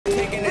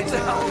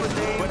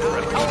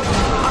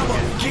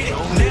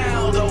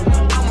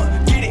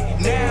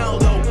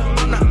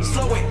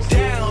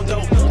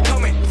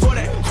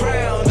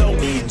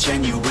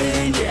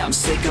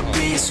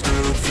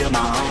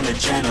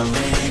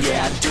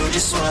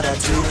what I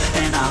do,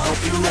 and I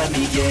hope you let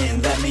me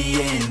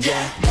in,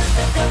 yeah.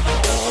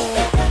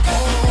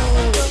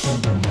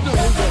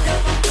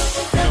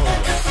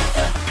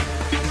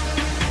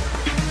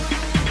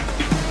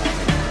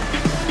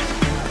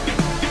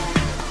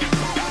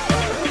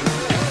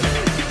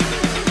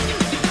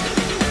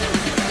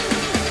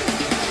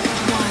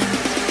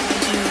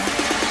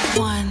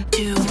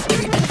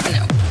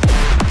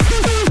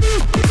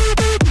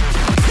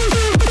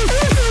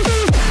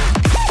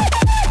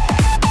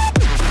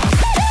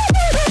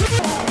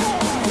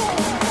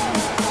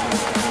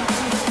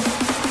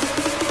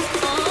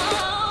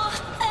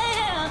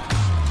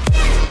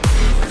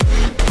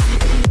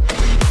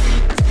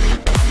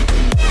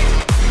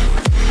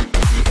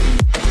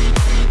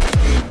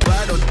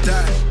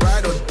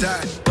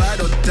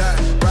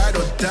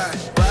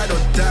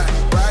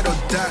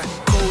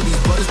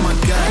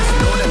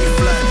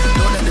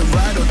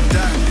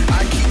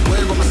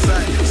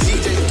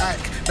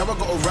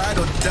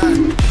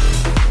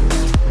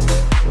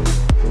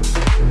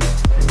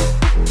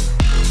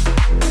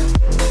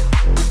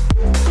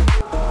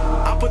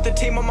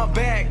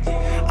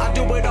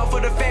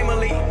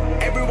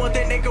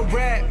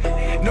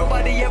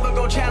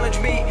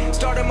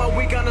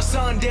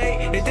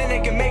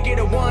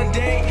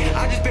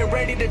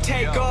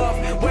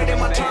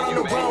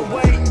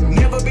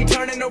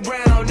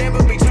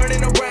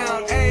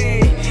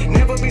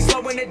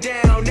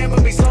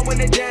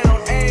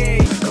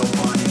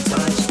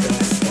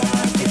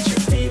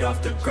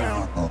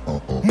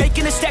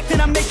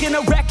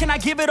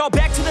 Give it all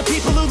back to the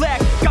people who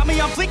lack. Got me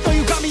on fleek, no,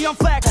 you got me on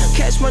flack.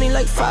 Cash money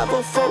like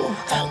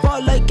 504,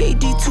 ball like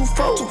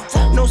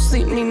AD24. No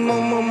sleep, need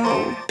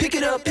more. Pick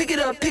it up, pick it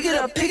up, pick it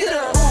up, pick it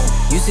up.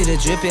 You see the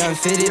drippy, I'm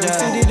fitted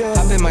up.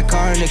 Hop in my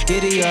car and the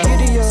giddy up.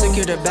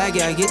 Secure the bag,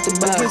 yeah, I get the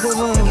bus. Pick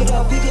it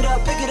up, pick it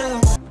up, pick it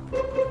up.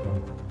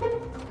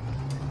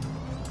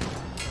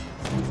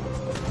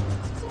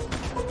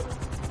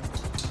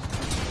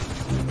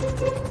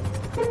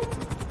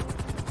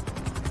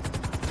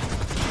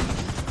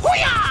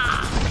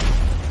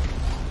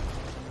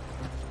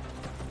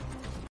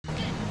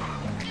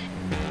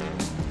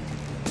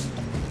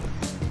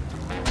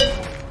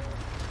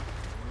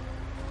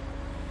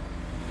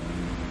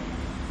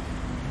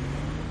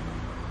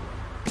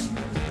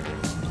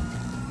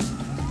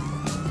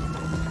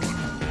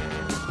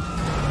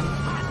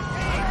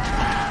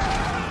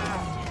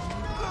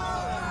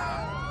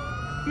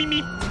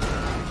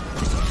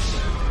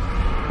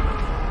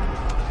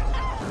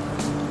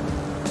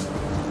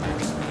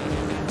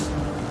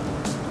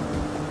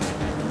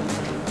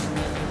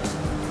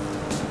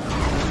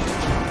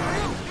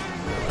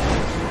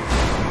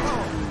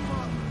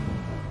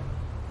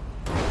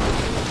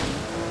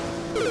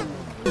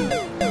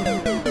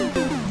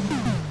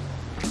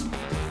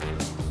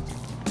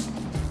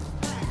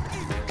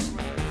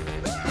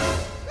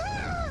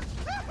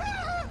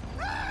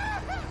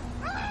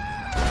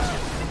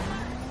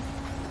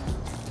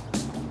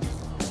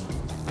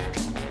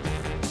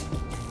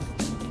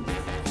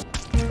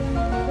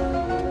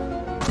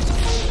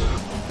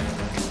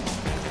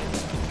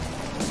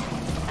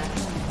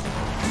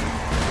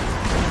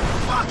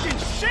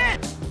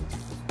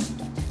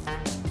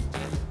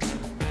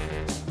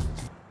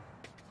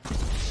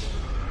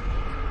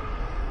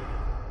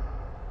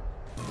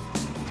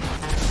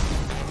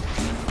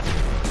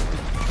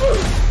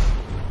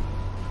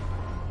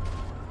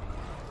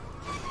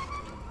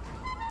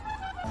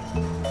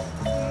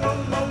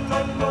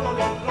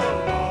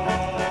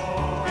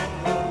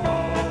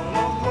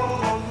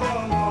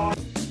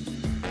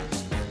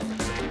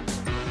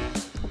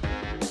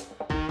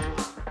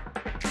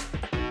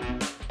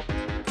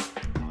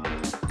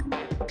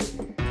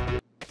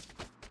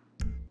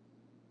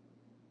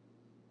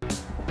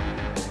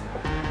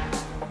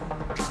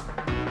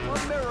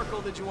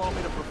 That you want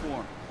me to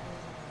perform?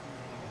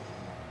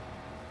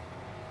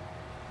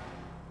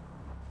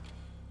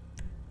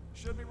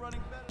 Should be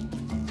running better.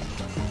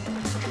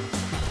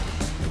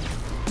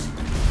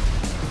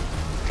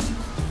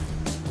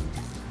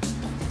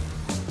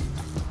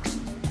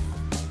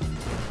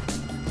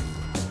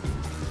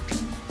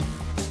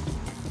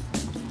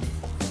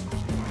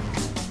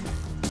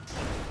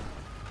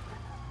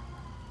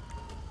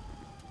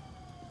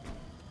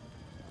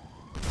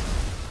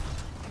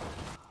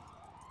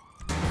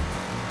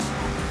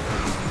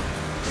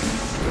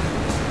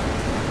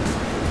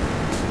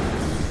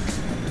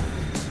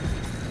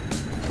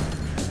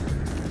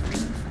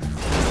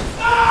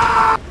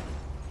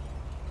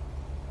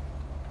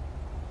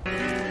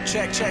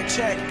 Check, check,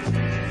 check.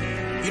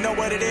 You know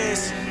what it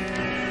is.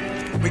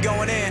 We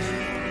going in.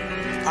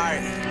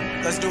 Alright,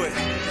 let's do it.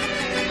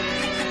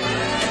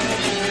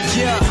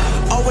 Yeah,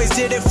 always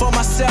did it for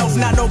myself,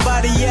 not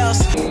nobody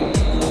else.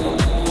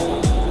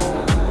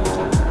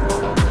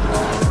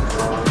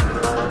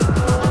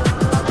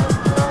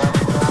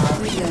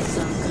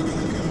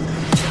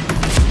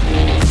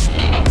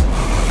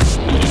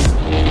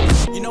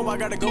 You know I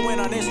gotta go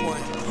in on this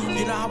one.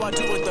 You know how I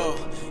do it though.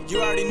 You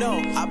already know,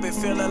 I've been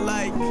feeling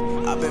like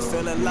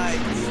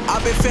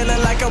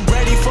I'm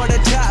ready for the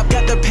top.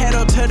 Got the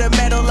pedal to the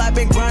metal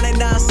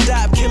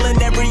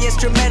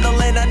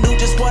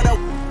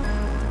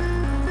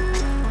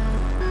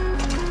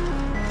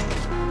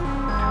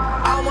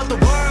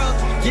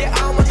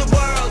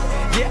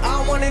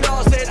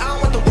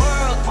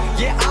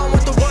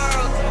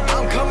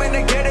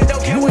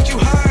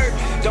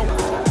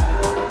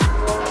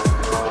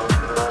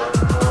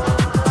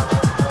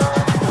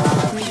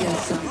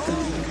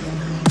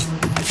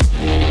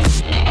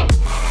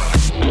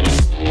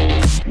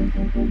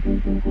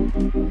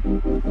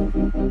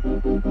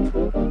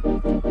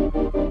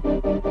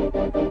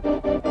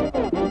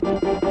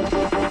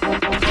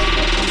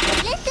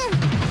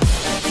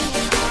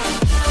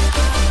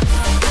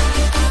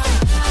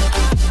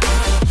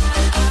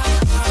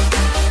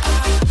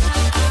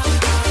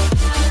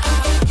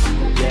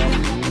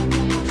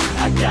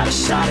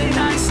shot and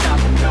I ain't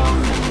stopping, no.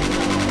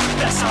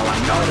 That's how I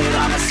know that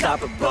I'm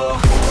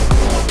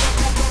unstoppable.